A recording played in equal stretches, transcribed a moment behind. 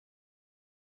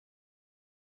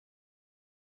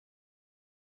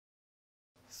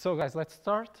So guys, let's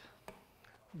start.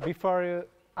 Before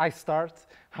I start,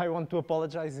 I want to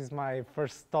apologize. It's my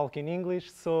first talk in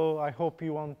English, so I hope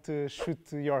you won't shoot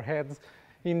your head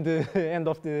in the end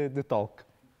of the talk.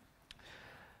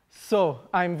 So,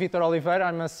 I'm Vitor Oliveira.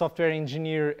 I'm a software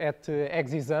engineer at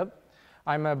ExisHub.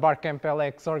 I'm a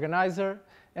BarcampLX organizer,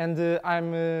 and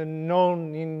I'm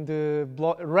known in the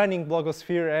running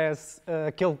blogosphere as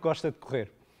aquele que gosta de correr.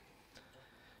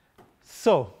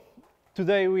 So,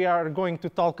 today we are going to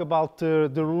talk about the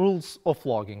rules of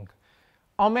logging.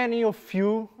 How many of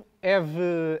you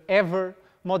have ever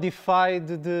modified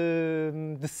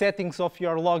the settings of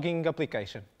your logging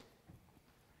application?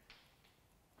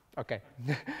 Okay,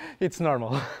 it's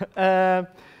normal.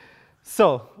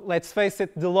 So, let's face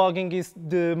it, the logging is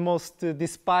the most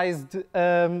despised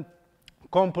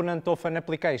component of an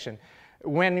application.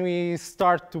 When we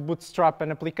start to bootstrap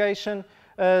an application,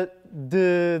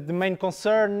 the main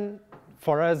concern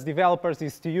for us developers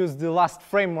is to use the last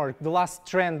framework, the last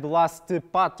trend, the last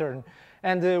pattern,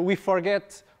 and we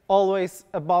forget always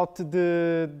about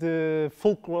the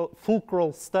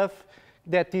fulcral stuff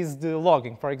that is the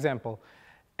logging, for example.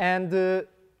 And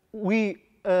we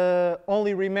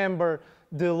only remember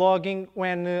the logging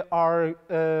when our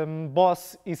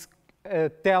boss is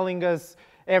telling us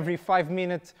every 5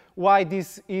 minutes why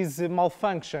this is a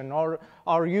malfunction, or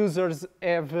our users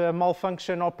have a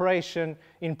malfunction operation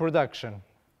in production.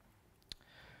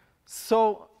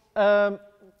 So,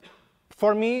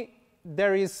 for me,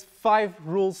 there is 5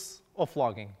 rules of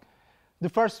logging. The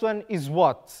first one is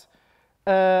what?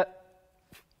 For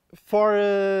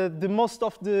the most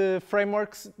of the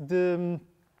frameworks, the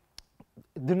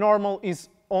normal is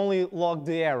only log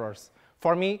the errors.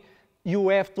 For me, you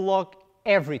have to log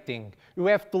everything. You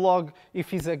have to log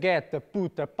if it's a get, a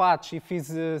put, a patch, if it's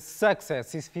a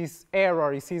success, if it's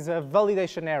error, if it's a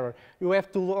validation error. You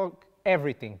have to log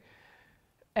everything.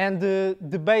 And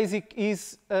the basic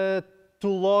is to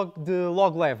log the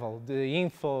log level, the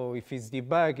info, if it's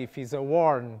debug, if it's a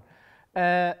warn.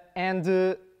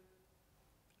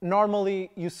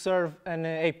 Normally, you serve an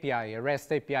API, a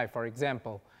REST API, for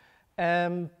example.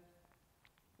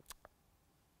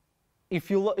 If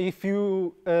you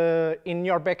in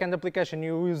your backend application,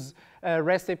 you use a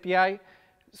REST API,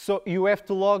 so you have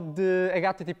to log the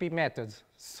HTTP method.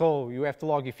 So you have to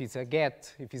log if it's a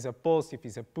get, if it's a post, if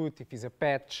it's a put, if it's a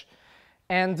patch.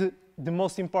 And the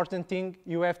most important thing,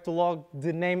 you have to log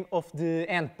the name of the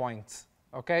endpoint,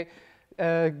 okay?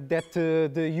 That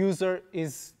the user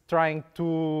is trying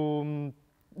to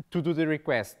do the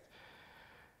request.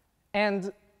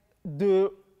 And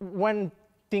the one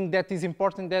thing that is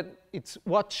important, that it's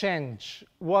what changed,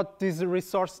 what is the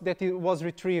resource that it was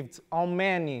retrieved, how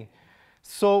many.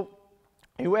 So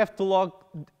you have to log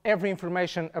every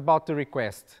information about the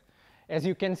request. As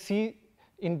you can see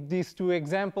in these 2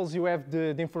 examples, you have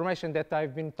the information that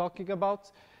I've been talking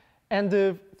about.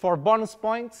 And for bonus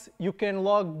points, you can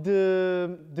log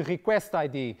the request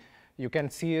ID. You can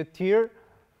see it here,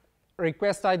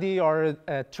 request ID or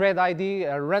a thread ID,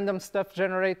 a random stuff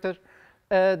generator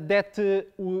that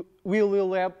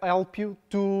will help you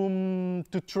to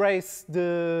trace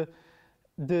an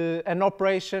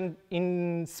operation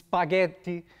in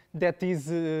spaghetti that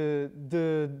is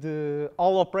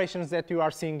all operations that you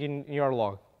are seeing in your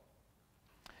log.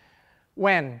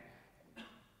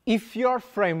 If your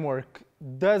framework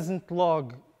doesn't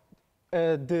log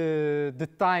the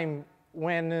time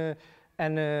when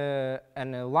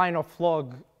a line of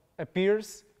log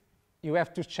appears, you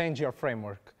have to change your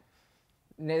framework.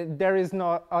 There is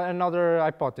no another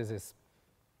hypothesis.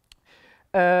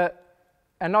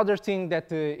 Another thing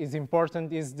that is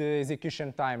important is the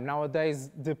execution time. Nowadays,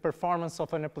 the performance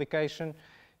of an application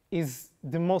is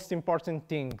the most important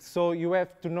thing. So you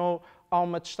have to know how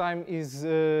much time is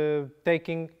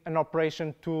taking an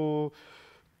operation to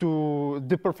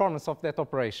the performance of that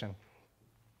operation.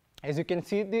 As you can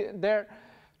see there,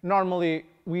 normally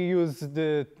we use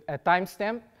a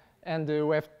timestamp, and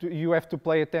you have to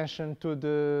pay attention to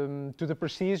the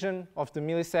precision of the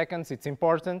milliseconds. It's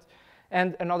important.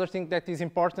 And another thing that is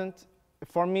important,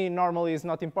 for me normally is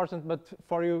not important, but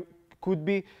for you could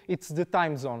be, it's the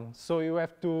time zone. So you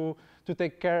have to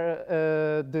take care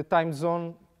the time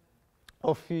zone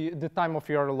of the time of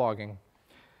your logging.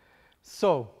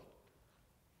 So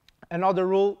another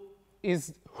rule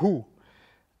is who.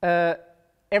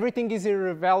 Everything is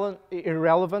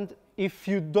irrelevant if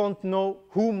you don't know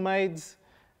who made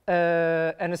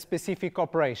a specific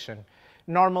operation.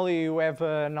 Normally, you have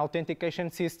an authentication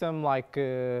system like,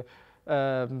 I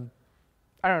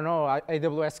don't know,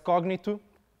 AWS Cognito.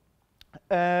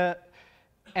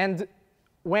 And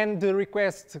when the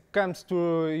request comes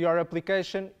to your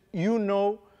application, you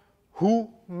know who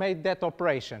made that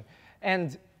operation.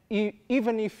 And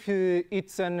even if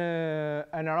it's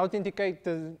an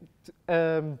authenticated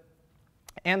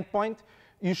endpoint,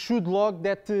 you should log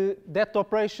that that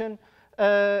operation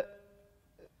have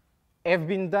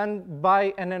been done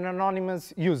by an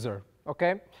anonymous user,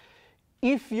 okay?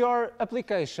 If your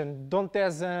application don't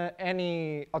has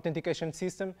any authentication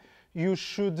system, you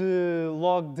should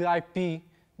log the IP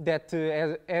that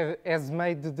has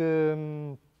made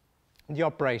the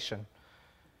operation.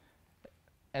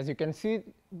 As you can see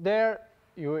there,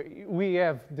 we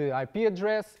have the IP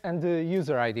address and the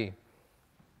user ID.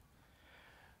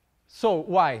 So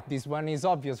why? This one is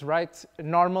obvious, right?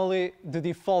 Normally, the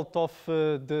default of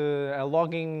the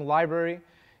logging library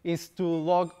is to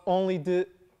log only the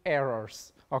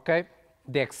errors, okay?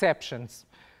 The exceptions.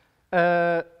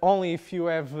 Only if you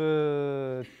have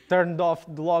turned off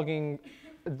the logging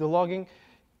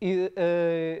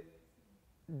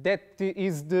that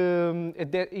is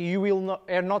that you will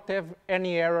not have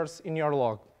any errors in your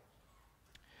log.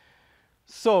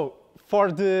 So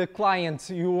for the client,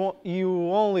 you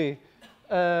only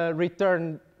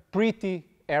return pretty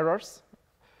errors,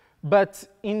 but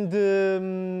in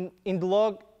the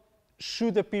log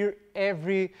should appear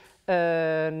every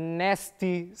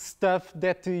nasty stuff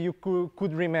that you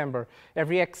could remember,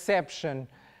 every exception,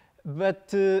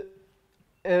 but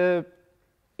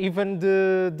even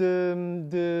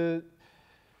the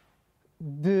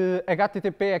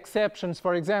HTTP exceptions,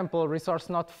 for example, resource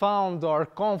not found or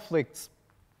conflicts,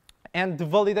 and the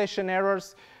validation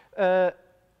errors,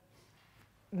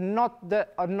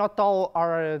 not all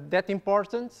are that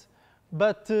important,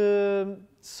 but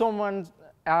some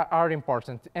are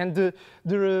important. And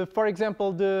for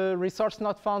example, the resource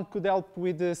not found could help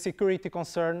with the security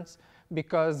concerns,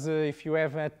 because if you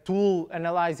have a tool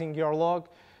analyzing your log,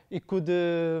 it could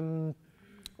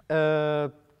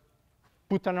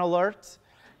put an alert,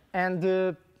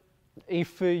 and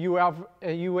if you have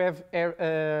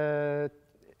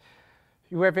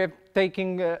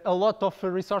taken a lot of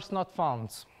resource not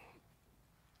found.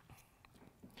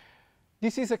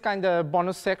 This is a kind of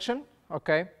bonus section,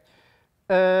 okay?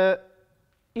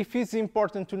 If it's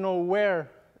important to know where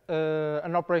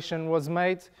an operation was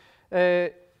made,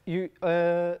 you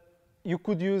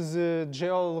could use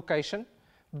geolocation,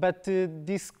 but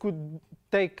this could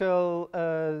take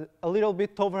a little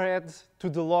bit overhead to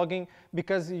the logging,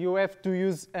 because you have to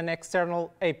use an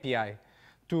external API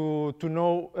to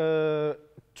know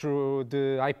through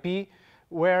the IP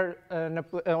where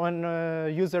a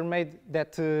user made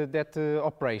that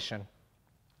operation.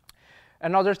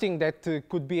 Another thing that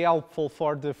could be helpful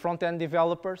for the front-end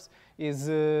developers is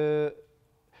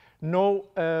know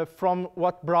from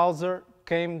what browser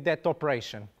came that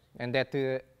operation, and that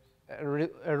a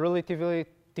relatively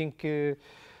thing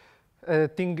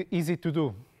easy to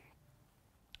do.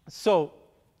 So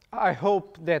I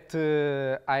hope that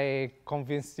I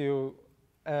convinced you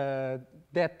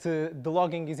that the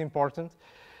logging is important.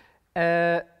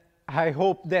 I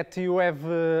hope that you have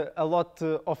a lot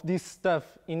of this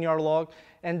stuff in your log,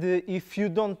 and if you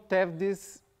don't have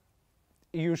this,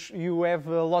 you have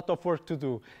a lot of work to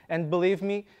do. And believe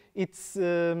me, it's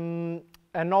an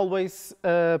always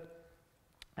a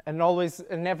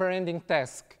never-ending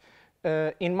task.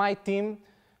 In my team,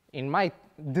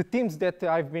 the teams that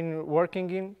I've been working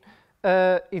in,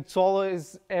 it's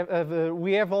always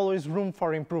we have always room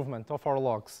for improvement of our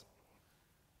logs.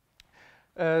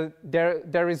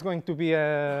 There is going to be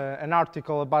an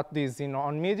article about this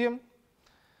on Medium.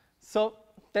 So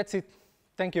that's it.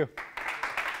 Thank you.